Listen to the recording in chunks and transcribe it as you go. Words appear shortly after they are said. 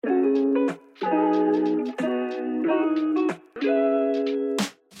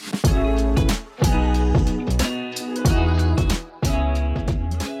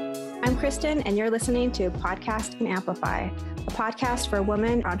Kristen, and you're listening to Podcast and Amplify, a podcast for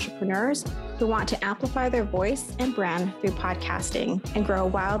women entrepreneurs who want to amplify their voice and brand through podcasting and grow a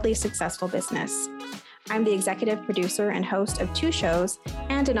wildly successful business. I'm the executive producer and host of 2 shows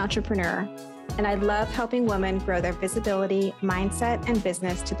and an entrepreneur, and I love helping women grow their visibility, mindset, and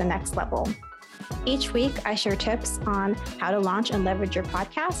business to the next level. Each week, I share tips on how to launch and leverage your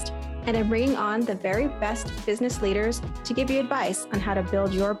podcast, and I'm bringing on the very best business leaders to give you advice on how to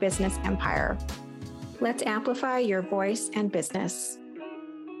build your business empire. Let's amplify your voice and business.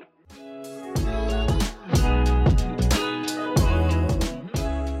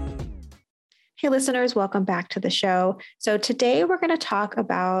 Hey listeners, welcome back to the show. So today we're going to talk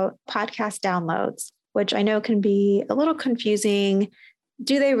about podcast downloads, which I know can be a little confusing.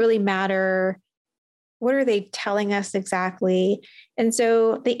 Do they really matter? What are they telling us exactly? And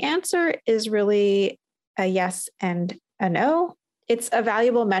so the answer is really a yes and a no. It's a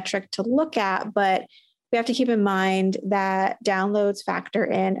valuable metric to look at, but we have to keep in mind that downloads factor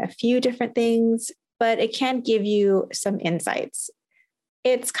in a few different things, but it can give you some insights.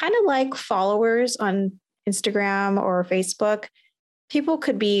 It's kind of like followers on Instagram or Facebook. People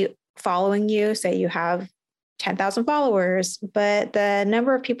could be following you, say you have 10,000 followers, but the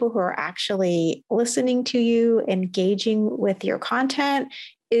number of people who are actually listening to you, engaging with your content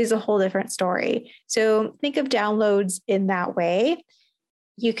is a whole different story. So think of downloads in that way.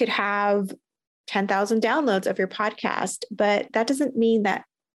 You could have 10,000 downloads of your podcast, but that doesn't mean that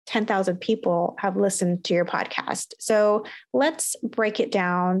 10,000 people have listened to your podcast. So let's break it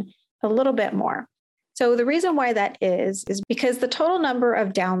down a little bit more. So the reason why that is because the total number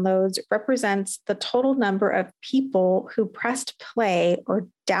of downloads represents the total number of people who pressed play or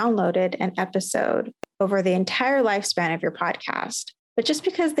downloaded an episode over the entire lifespan of your podcast. But just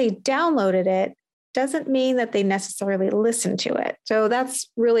because they downloaded it doesn't mean that they necessarily listened to it. So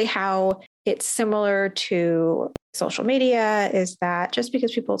that's really how it's similar to social media, is that just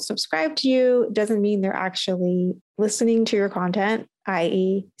because people subscribe to you doesn't mean they're actually listening to your content,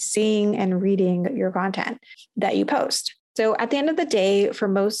 i.e. seeing and reading your content that you post. So at the end of the day, for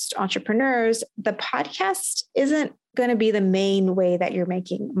most entrepreneurs, the podcast isn't going to be the main way that you're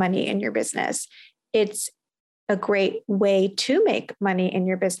making money in your business. It's a great way to make money in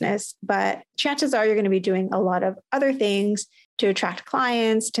your business, but chances are you're going to be doing a lot of other things to attract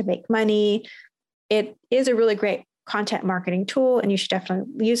clients, to make money. It is a really great content marketing tool, and you should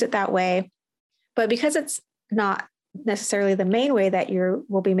definitely use it that way. But because it's not necessarily the main way that you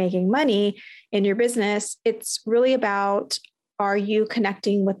will be making money in your business, it's really about, are you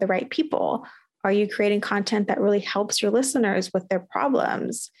connecting with the right people? Are you creating content that really helps your listeners with their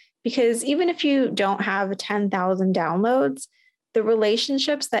problems? Because even if you don't have 10,000 downloads, the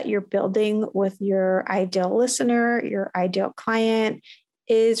relationships that you're building with your ideal listener, your ideal client,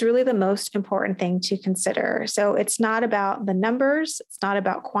 is really the most important thing to consider. So it's not about the numbers, it's not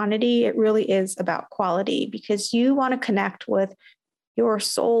about quantity, it really is about quality, because you want to connect with your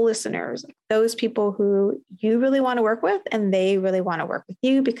soul listeners, those people who you really want to work with, and they really want to work with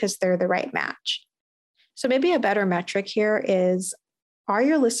you because they're the right match. So maybe a better metric here is, are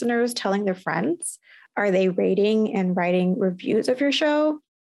your listeners telling their friends? Are they rating and writing reviews of your show?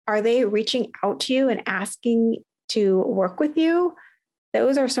 Are they reaching out to you and asking to work with you?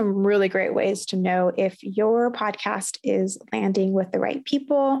 Those are some really great ways to know if your podcast is landing with the right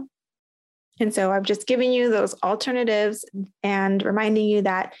people. And so I've just given you those alternatives and reminding you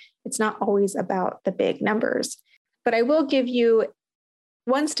that it's not always about the big numbers. But I will give you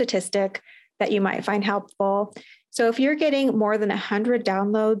one statistic that you might find helpful. So if you're getting more than 100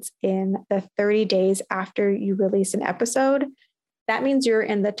 downloads in the 30 days after you release an episode, that means you're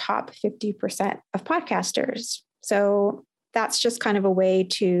in the top 50% of podcasters. So that's just kind of a way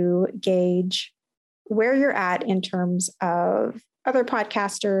to gauge where you're at in terms of other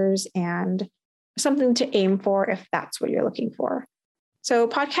podcasters and something to aim for if that's what you're looking for. So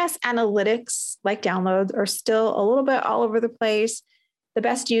podcast analytics, like downloads, are still a little bit all over the place. The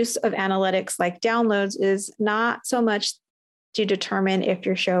best use of analytics like downloads is not so much to determine if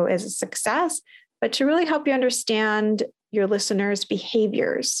your show is a success, but to really help you understand your listeners'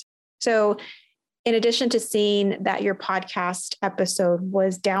 behaviors. So in addition to seeing that your podcast episode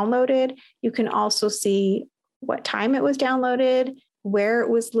was downloaded, you can also see what time it was downloaded, where it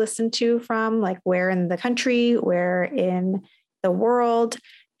was listened to from, like where in the country, where in the world.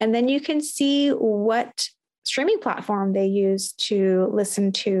 And then you can see what streaming platform they use to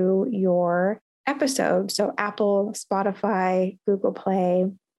listen to your episode. So Apple, Spotify, Google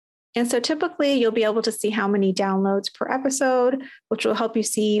Play. And so typically you'll be able to see how many downloads per episode, which will help you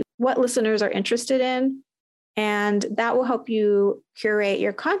see what listeners are interested in. And that will help you curate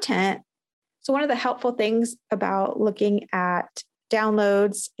your content So one of the helpful things about looking at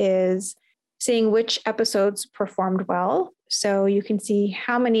downloads is seeing which episodes performed well. So you can see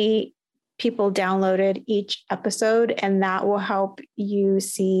how many people downloaded each episode, and that will help you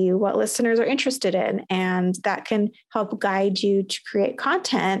see what listeners are interested in. And that can help guide you to create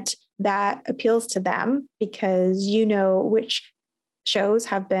content that appeals to them because you know which shows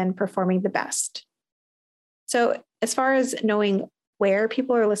have been performing the best. So as far as knowing where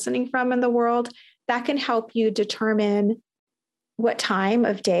people are listening from in the world, that can help you determine what time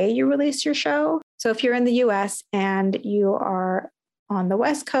of day you release your show. So if you're in the US and you are on the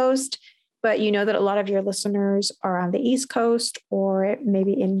West Coast, but you know that a lot of your listeners are on the East Coast or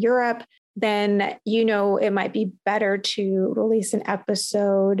maybe in Europe, then you know it might be better to release an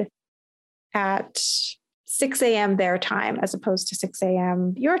episode at 6 a.m. their time as opposed to 6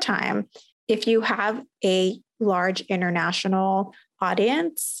 a.m. your time. If you have a large international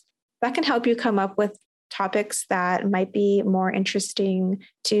audience, that can help you come up with topics that might be more interesting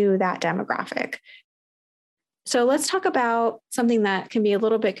to that demographic. So let's talk about something that can be a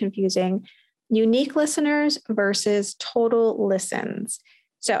little bit confusing: unique listeners versus total listens.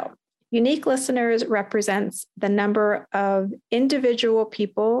 So unique listeners represents the number of individual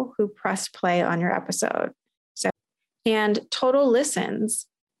people who press play on your episode. And total listens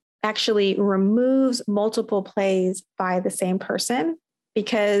actually removes multiple plays by the same person,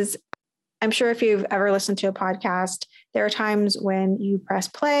 because I'm sure if you've ever listened to a podcast, there are times when you press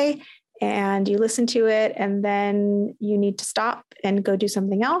play and you listen to it and then you need to stop and go do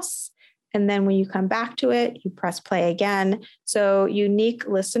something else. And then when you come back to it, you press play again. So unique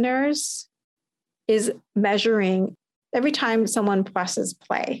listeners is measuring every time someone presses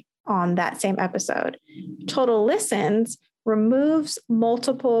play on that same episode. Total listens removes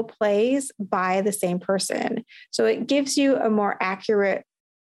multiple plays by the same person. So it gives you a more accurate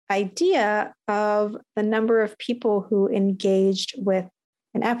idea of the number of people who engaged with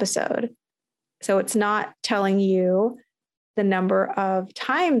an episode. So it's not telling you the number of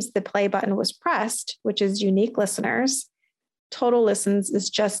times the play button was pressed, which is unique listeners. Total listens is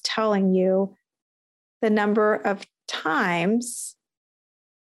just telling you the number of times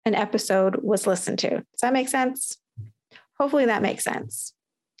an episode was listened to. Does that make sense? Hopefully that makes sense.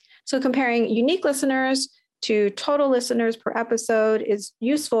 So comparing unique listeners to total listeners per episode is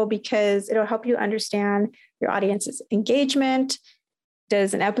useful because it'll help you understand your audience's engagement.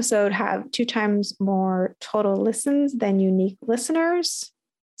 Does an episode have 2 times more total listens than unique listeners?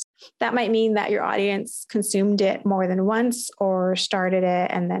 That might mean that your audience consumed it more than once or started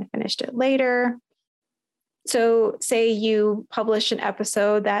it and then finished it later. So say you publish an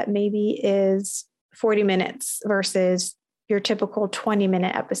episode that maybe is 40 minutes versus your typical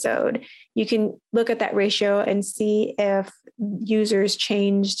 20-minute episode. You can look at that ratio and see if users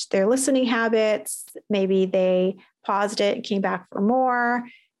changed their listening habits. Maybe they paused it and came back for more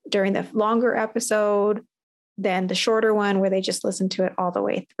during the longer episode than the shorter one where they just listened to it all the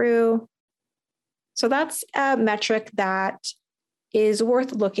way through. So that's a metric that is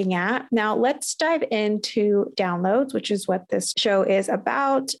worth looking at. Now let's dive into downloads, which is what this show is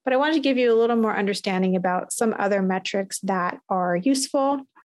about. But I wanted to give you a little more understanding about some other metrics that are useful.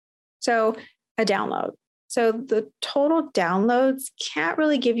 So a download. So the total downloads can't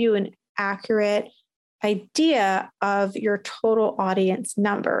really give you an accurate idea of your total audience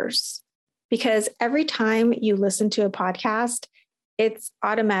numbers, because every time you listen to a podcast, it's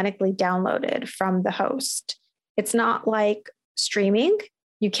automatically downloaded from the host. It's not like streaming.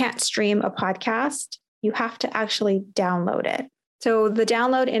 You can't stream a podcast. You have to actually download it. So the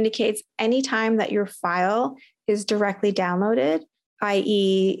download indicates any time that your file is directly downloaded,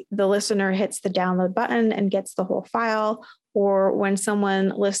 i.e. the listener hits the download button and gets the whole file, or when someone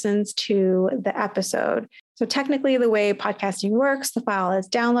listens to the episode. So technically the way podcasting works, the file is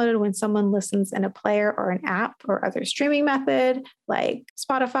downloaded when someone listens in a player or an app or other streaming method like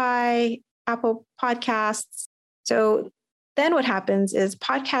Spotify, Apple Podcasts. So then what happens is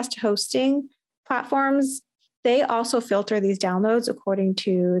podcast hosting platforms, they also filter these downloads according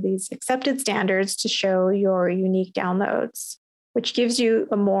to these accepted standards to show your unique downloads, which gives you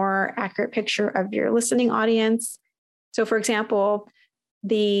a more accurate picture of your listening audience. So for example,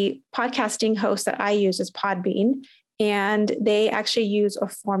 the podcasting host that I use is Podbean, and they actually use a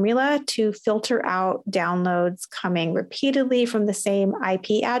formula to filter out downloads coming repeatedly from the same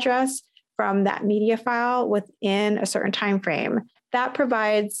IP address from that media file within a certain time frame. That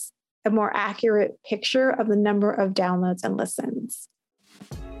provides a more accurate picture of the number of downloads and listens.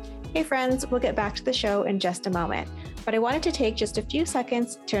 Hey friends, we'll get back to the show in just a moment, but I wanted to take just a few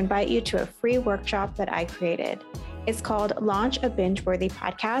seconds to invite you to a free workshop that I created. It's called Launch a Binge-Worthy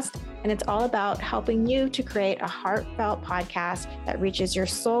Podcast, and it's all about helping you to create a heartfelt podcast that reaches your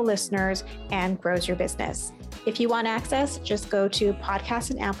soul listeners and grows your business. If you want access, just go to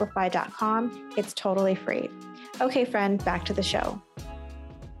podcastandamplify.com. It's totally free. Okay, friend, back to the show.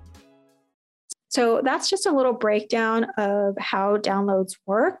 So that's just a little breakdown of how downloads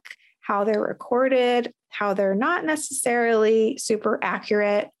work, how they're recorded, how they're not necessarily super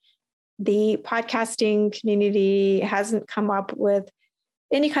accurate. The podcasting community hasn't come up with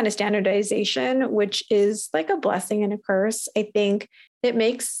any kind of standardization, which is like a blessing and a curse. I think it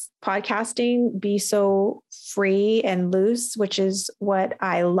makes podcasting be so free and loose, which is what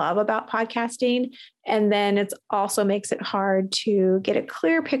I love about podcasting. And then it also makes it hard to get a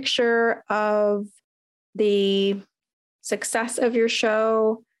clear picture of the success of your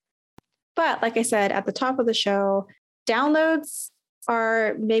show. But like I said, at the top of the show, downloads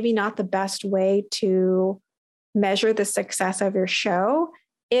are maybe not the best way to measure the success of your show.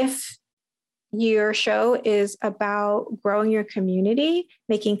 If your show is about growing your community,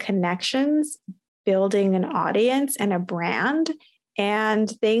 making connections, building an audience and a brand, and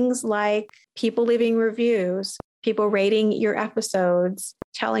things like people leaving reviews, people rating your episodes,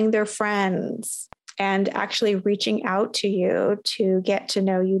 telling their friends, and actually reaching out to you to get to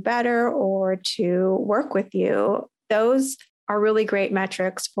know you better or to work with you, those are really great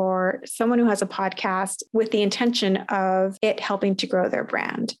metrics for someone who has a podcast with the intention of it helping to grow their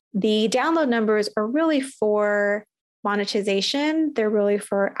brand. The download numbers are really for monetization. They're really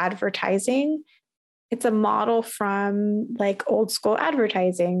for advertising. It's a model from like old school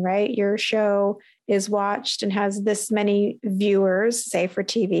advertising, right? Your show is watched and has this many viewers, say for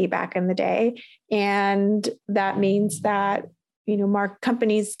TV back in the day. And that means that,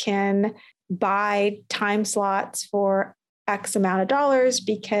 companies can buy time slots for X amount of dollars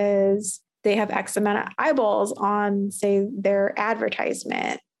because they have X amount of eyeballs on, say, their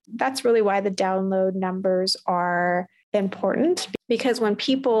advertisement. That's really why the download numbers are important, because when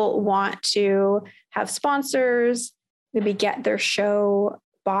people want to have sponsors, maybe get their show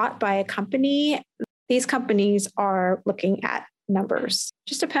bought by a company, these companies are looking at numbers.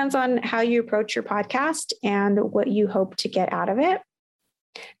 Just depends on how you approach your podcast and what you hope to get out of it.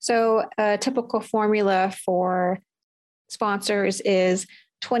 So a typical formula for sponsors is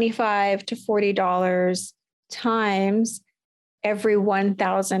 $25 to $40 times every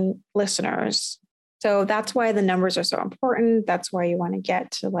 1,000 listeners. So that's why the numbers are so important. That's why you want to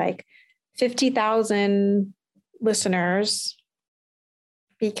get to like 50,000 listeners,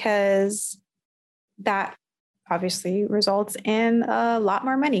 because that obviously results in a lot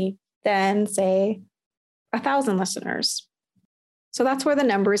more money than, say, 1,000 listeners. So that's where the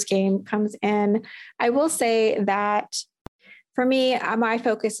numbers game comes in. I will say that for me, my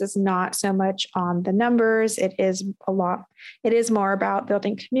focus is not so much on the numbers. It is more about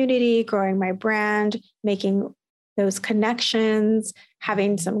building community, growing my brand, making those connections,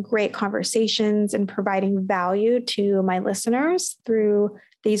 having some great conversations, and providing value to my listeners through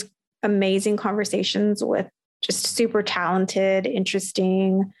these amazing conversations with just super talented,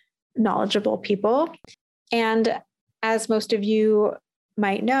 interesting, knowledgeable people. And as most of you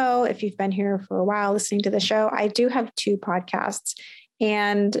might know, if you've been here for a while listening to the show, I do have 2 podcasts.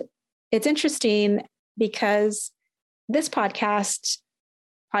 And it's interesting because this Podcast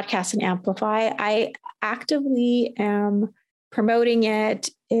and Amplify, I actively am promoting it.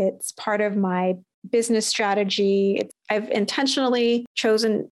 It's part of my business strategy. I've intentionally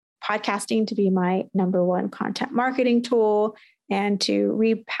chosen podcasting to be my number one content marketing tool, and to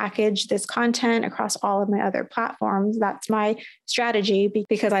repackage this content across all of my other platforms. That's my strategy,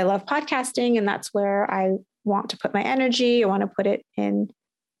 because I love podcasting and that's where I want to put my energy. I want to put it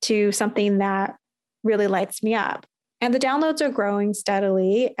into something that really lights me up. And the downloads are growing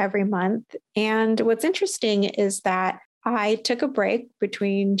steadily every month. And what's interesting is that I took a break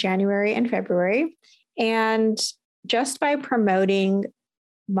between January and February, and just by promoting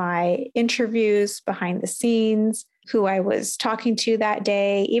my interviews behind the scenes, who I was talking to that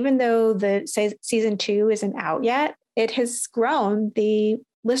day, even though the season 2 isn't out yet, it has grown the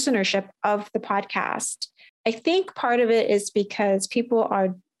listenership of the podcast. I think part of it is because people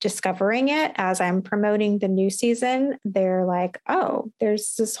are discovering it as I'm promoting the new season. They're like, oh,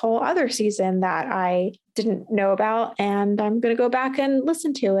 there's this whole other season that I didn't know about, and I'm going to go back and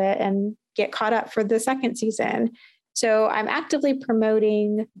listen to it and get caught up for the second season. So I'm actively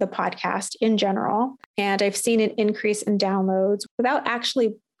promoting the podcast in general, and I've seen an increase in downloads without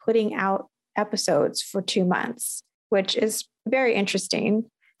actually putting out episodes for 2 months, which is very interesting.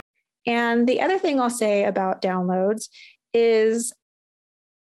 And the other thing I'll say about downloads is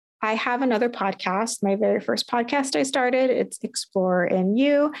I have another podcast, my very first podcast I started. It's Explore in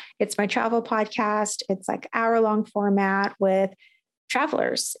You. It's my travel podcast. It's like hour-long format with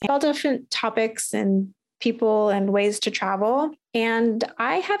travelers, all different topics and people and ways to travel. And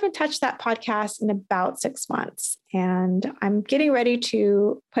I haven't touched that podcast in about 6 months. And I'm getting ready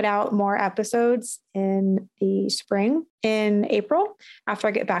to put out more episodes in the spring in April. After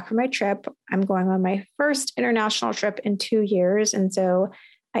I get back from my trip, I'm going on my first international trip in 2 years. And so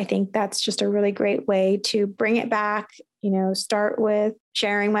I think that's just a really great way to bring it back, start with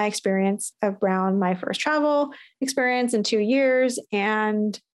sharing my experience around my first travel experience in 2 years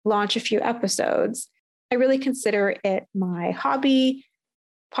and launch a few episodes. I really consider it my hobby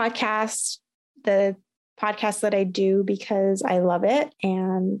podcast, the podcast that I do because I love it.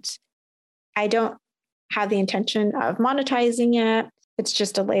 And I don't have the intention of monetizing it. It's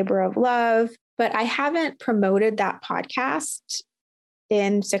just a labor of love. But I haven't promoted that podcast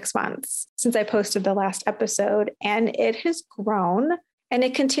in 6 months since I posted the last episode. And it has grown and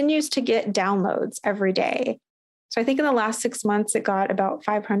it continues to get downloads every day. So I think in the last 6 months, it got about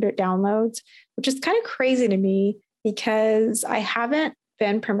 500 downloads, which is kind of crazy to me because I haven't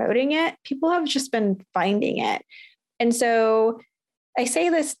been promoting it. People have just been finding it. And so I say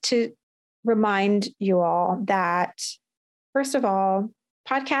this to remind you all that, first of all,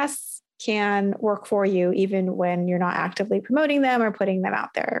 podcasts can work for you even when you're not actively promoting them or putting them out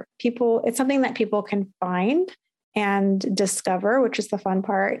there. It's something that people can find and discover, which is the fun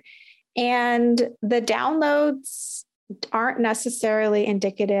part. And the downloads aren't necessarily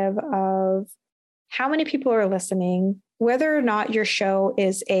indicative of how many people are listening, whether or not your show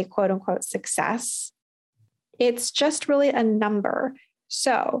is a quote unquote success. It's just really a number.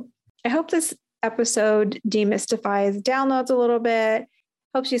 So I hope this episode demystifies downloads a little bit,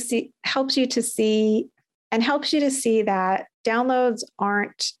 helps you to see that downloads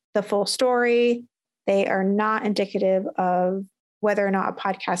aren't the full story. They are not indicative of whether or not a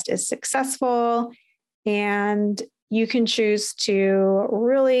podcast is successful. And you can choose to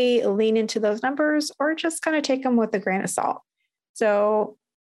really lean into those numbers or just kind of take them with a grain of salt. So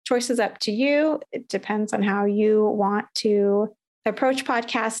choice is up to you. It depends on how you want to approach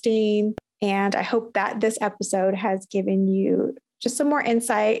podcasting. And I hope that this episode has given you just some more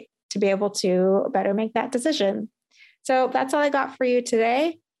insight to be able to better make that decision. So that's all I got for you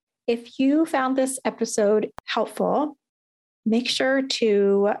today. If you found this episode helpful, make sure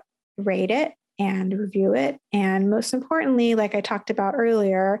to rate it and review it. And most importantly, like I talked about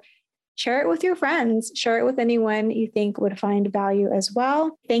earlier, share it with your friends, share it with anyone you think would find value as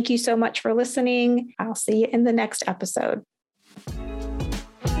well. Thank you so much for listening. I'll see you in the next episode.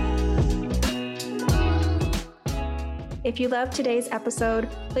 If you loved today's episode,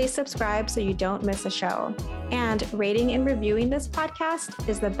 please subscribe so you don't miss a show. And rating and reviewing this podcast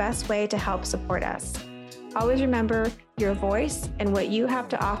is the best way to help support us. Always remember, your voice and what you have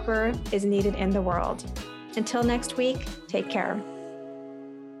to offer is needed in the world. Until next week, take care.